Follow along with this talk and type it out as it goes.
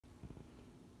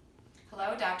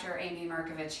Hello, Dr. Amy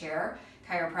Mercovich here,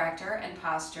 chiropractor and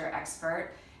posture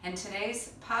expert. And today's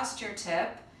posture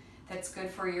tip that's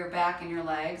good for your back and your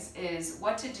legs is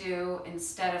what to do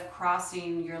instead of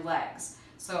crossing your legs.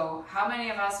 So how many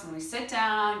of us, when we sit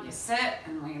down, you sit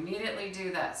and we immediately do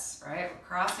this, right? We're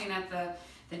crossing at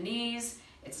the knees.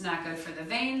 It's not good for the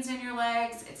veins in your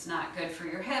legs. It's not good for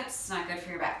your hips. It's not good for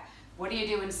your back. What do you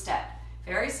do instead?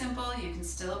 Very simple. You can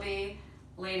still be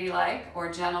ladylike or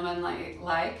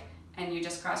gentlemanlike, and you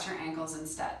just cross your ankles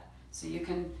instead. So you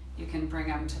can bring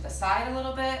them to the side a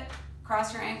little bit,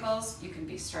 cross your ankles. You can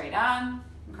be straight on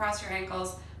and cross your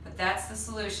ankles, but that's the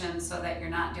solution so that you're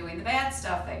not doing the bad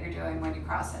stuff that you're doing when you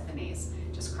cross at the knees.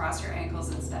 Just cross your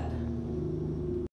ankles instead.